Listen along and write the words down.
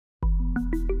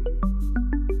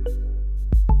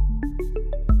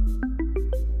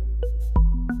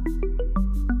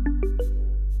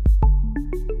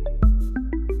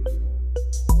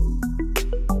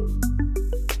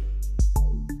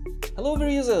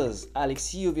users,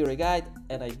 Alexio VRay Guide,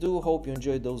 and I do hope you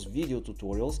enjoyed those video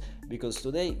tutorials because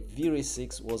today VRay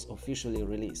 6 was officially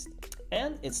released.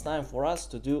 And it's time for us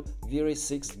to do VRay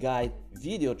 6 Guide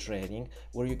video training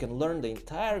where you can learn the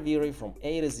entire VRay from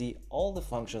A to Z, all the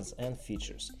functions and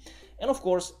features. And of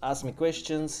course, ask me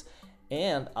questions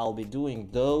and I'll be doing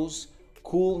those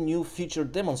cool new feature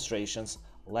demonstrations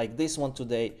like this one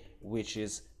today, which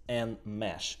is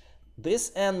Enmesh.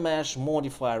 This Enmesh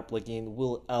Modifier plugin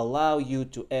will allow you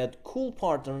to add cool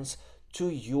patterns to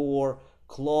your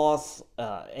cloth,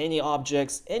 any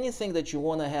objects, anything that you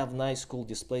want to have nice cool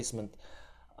displacement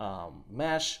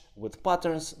mesh with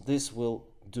patterns. This will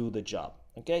do the job.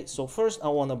 Okay, so first I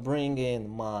want to bring in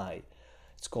my,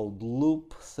 it's called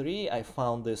loop 3. I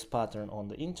found this pattern on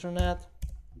the internet.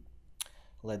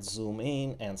 Let's zoom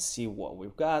in and see what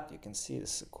we've got. You can see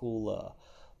this is a cool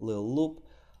little loop.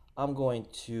 I'm going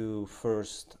to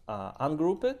first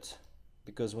ungroup it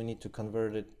because we need to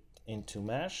convert it into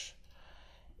mesh.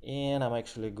 And I'm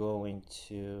actually going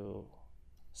to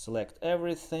select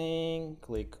everything,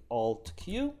 click Alt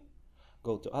Q,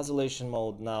 go to isolation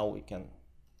mode. Now we can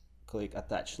click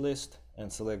attach list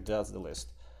and select just the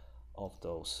list of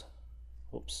those.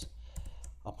 Oops.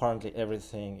 Apparently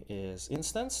everything is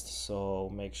instanced, so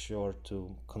make sure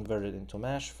to convert it into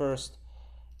mesh first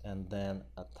and then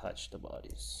attach the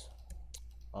bodies.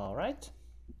 All right.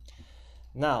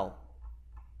 Now,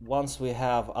 once we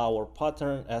have our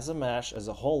pattern as a mesh, as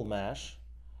a whole mesh,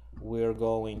 we're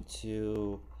going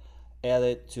to add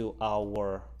it to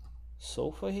our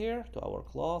sofa here, to our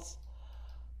cloth.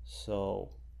 So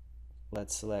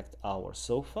let's select our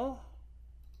sofa,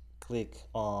 click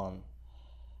on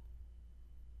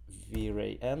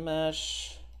VRay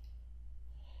Enmesh,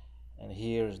 and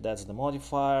here that's the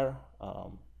modifier.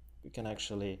 We can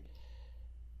actually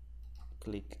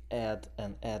click add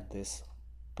and add this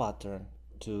pattern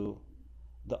to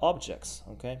the objects.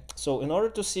 Okay, so in order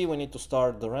to see, we need to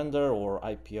start the render or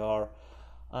IPR.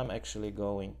 I'm actually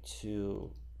going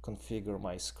to configure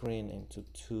my screen into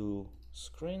 2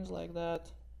 screens like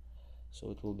that, so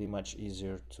it will be much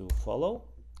easier to follow.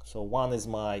 So one is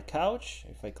my couch.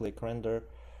 If I click render,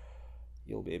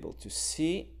 you'll be able to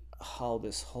see how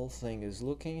this whole thing is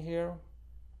looking here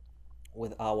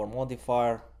with our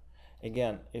modifier.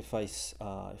 Again, if I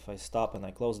stop and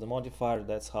I close the modifier,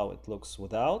 that's how it looks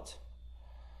without.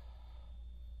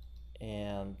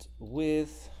 And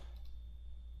with,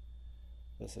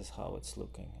 this is how it's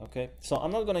looking. Okay, so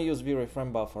I'm not going to use VRay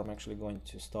frame buffer. I'm actually going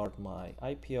to start my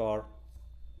IPR,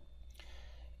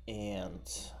 and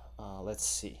let's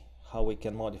see how we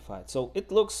can modify it. So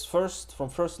it looks from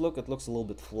first look, it looks a little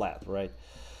bit flat, right?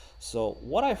 So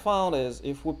what I found is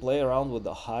if we play around with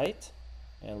the height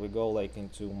and we go like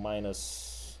into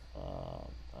minus, I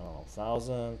don't know,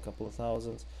 1,000, couple of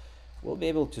thousands, we'll be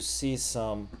able to see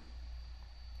some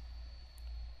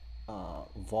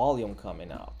volume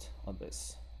coming out of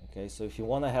this. Okay, so if you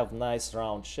want to have nice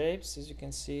round shapes, as you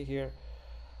can see here,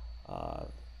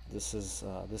 this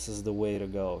is the way to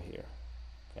go here.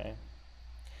 Okay.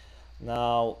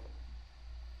 Now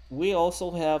we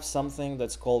also have something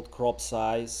that's called crop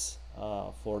size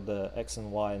for the X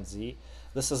and Y and Z.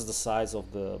 This is the size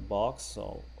of the box,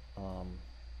 so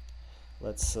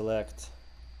let's select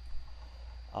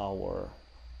our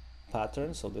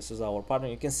pattern. So this is our pattern.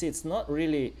 You can see it's not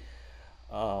really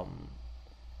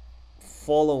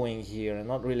following here and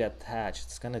not really attached.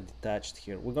 It's kind of detached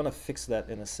here. We're gonna fix that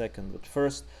in a second, but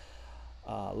first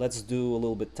let's do a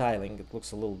little bit tiling. It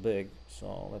looks a little big,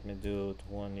 so let me do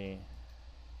 20,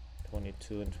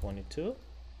 22 and 22,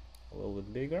 a little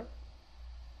bit bigger.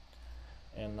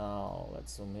 And now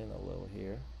let's zoom in a little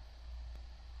here.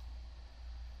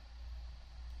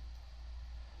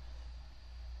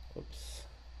 Oops.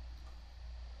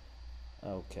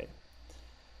 Okay,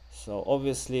 so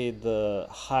obviously the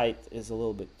height is a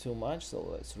little bit too much, so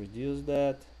let's reduce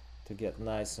that to get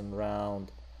nice and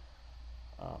round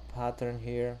pattern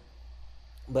here.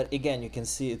 But again, you can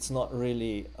see it's not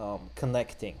really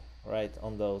connecting, right?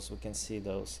 On those we can see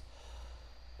those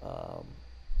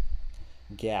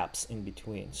gaps in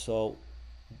between. So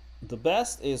the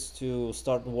best is to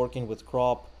start working with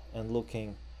crop and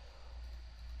looking.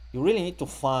 You really need to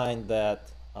find that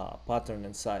pattern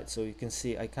inside. So you can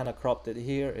see I kind of cropped it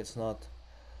here. It's not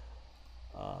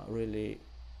really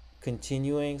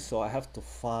continuing, so I have to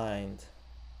find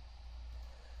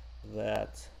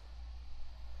that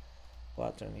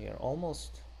pattern here.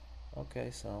 Almost. Okay,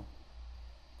 so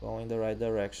going the right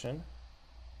direction.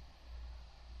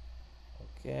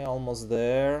 Okay, almost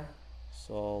there.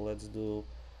 So let's do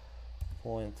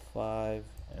 0.5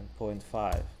 and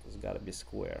 0.5. It's got to be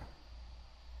square.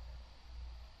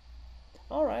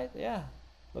 All right, yeah,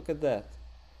 Look at that.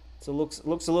 So looks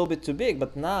a little bit too big,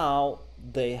 but now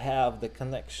they have the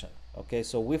connection. Okay,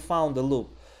 so we found the loop.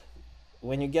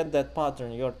 When you get that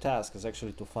pattern, your task is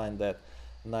actually to find that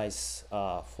nice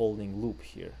folding loop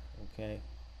here. Okay,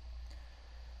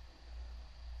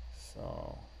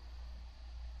 so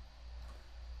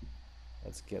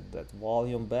let's get that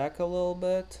volume back a little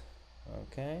bit.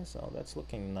 Okay, so that's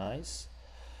looking nice.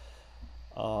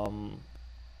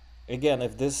 Again,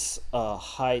 if this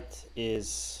height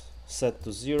is set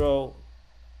to 0,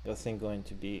 your thing going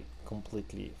to be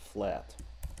completely flat.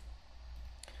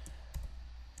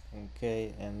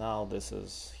 Okay, and now this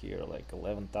is here like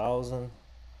 11,000,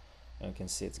 and you can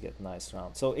see it's getting nice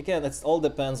round. So again, it all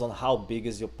depends on how big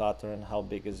is your pattern, how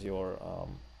big is your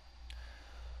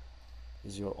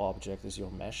object, is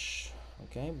your mesh.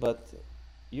 Okay, but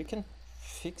you can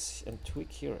fix and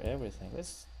tweak here everything.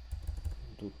 Let's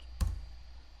do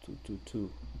 222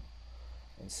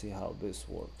 and see how this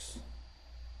works.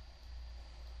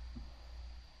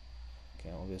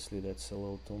 Okay, obviously that's a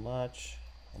little too much.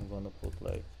 I'm gonna put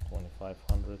like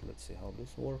 2500. Let's see how this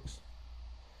works.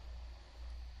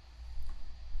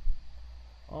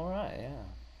 All right, yeah.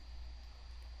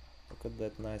 Look at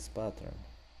that nice pattern.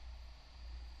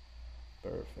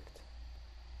 Perfect.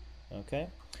 Okay,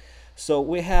 so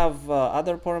we have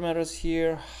other parameters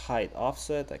here. Height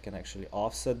offset. I can actually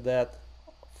offset that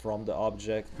from the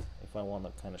object if I want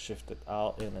to kind of shift it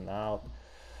out, in and out.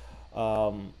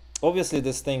 Obviously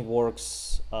this thing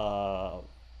works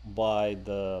by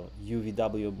the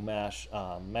UVW mesh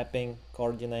mapping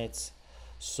coordinates,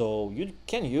 so you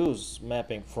can use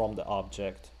mapping from the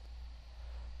object,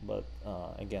 but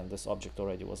again, this object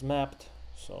already was mapped,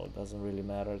 so it doesn't really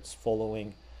matter. It's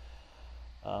following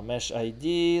mesh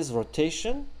IDs,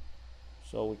 rotation,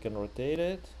 so we can rotate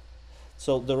it.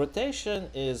 So the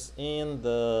rotation is in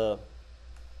the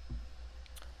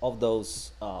of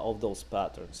those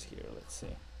patterns here. Let's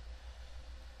see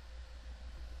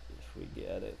if we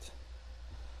get it.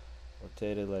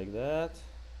 Rotate it like that.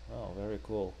 Oh, very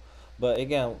cool. But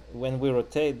again, when we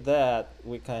rotate that,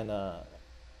 we kind of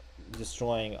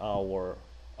destroying our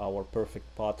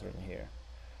perfect pattern here.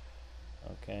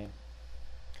 Okay.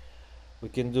 We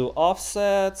can do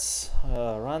offsets,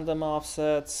 random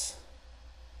offsets.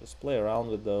 Just play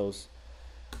around with those,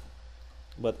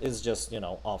 but it's just, you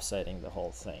know, offsetting the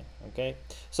whole thing. Okay,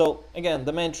 so again,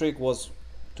 the main trick was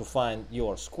to find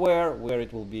your square where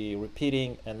it will be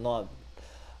repeating and not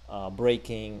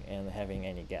breaking and having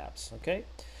any gaps. Okay,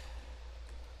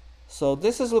 so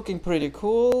this is looking pretty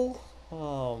cool.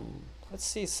 Let's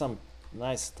see some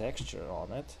nice texture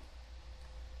on it.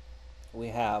 We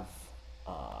have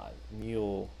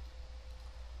new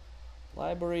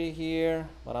library here,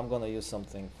 but I'm gonna use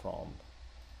something from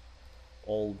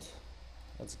old.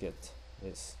 Let's get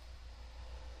this.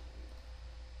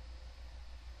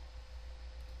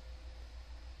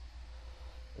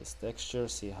 This texture,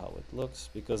 see how it looks,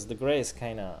 because the gray is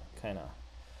kind of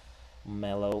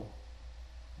mellow,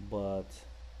 but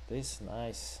this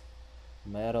nice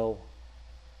metal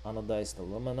anodized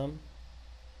aluminum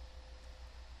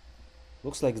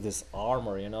looks like this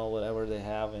armor, you know, whatever they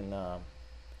have in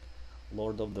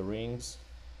Lord of the Rings,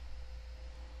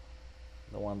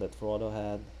 the one that Frodo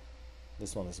had.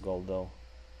 This one is gold though.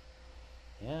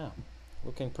 Yeah,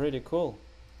 looking pretty cool.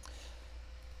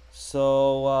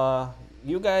 So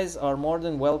you guys are more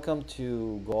than welcome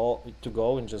to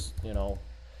go and just, you know,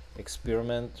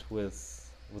 experiment with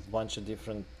a bunch of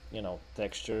different, you know,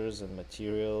 textures and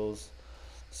materials,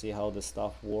 see how the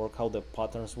stuff work, how the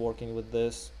patterns working with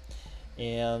this.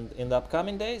 And in the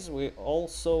upcoming days, we're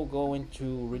also going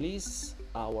to release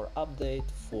our update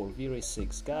for VRay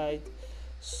 6 guide,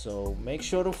 so make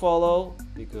sure to follow,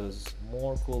 because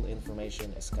more cool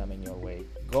information is coming your way.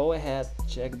 Go ahead,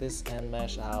 check this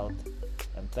Enmesh out,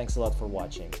 and thanks a lot for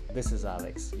watching. This is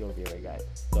Alex, your VRay guide.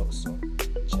 Talk soon.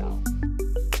 Ciao.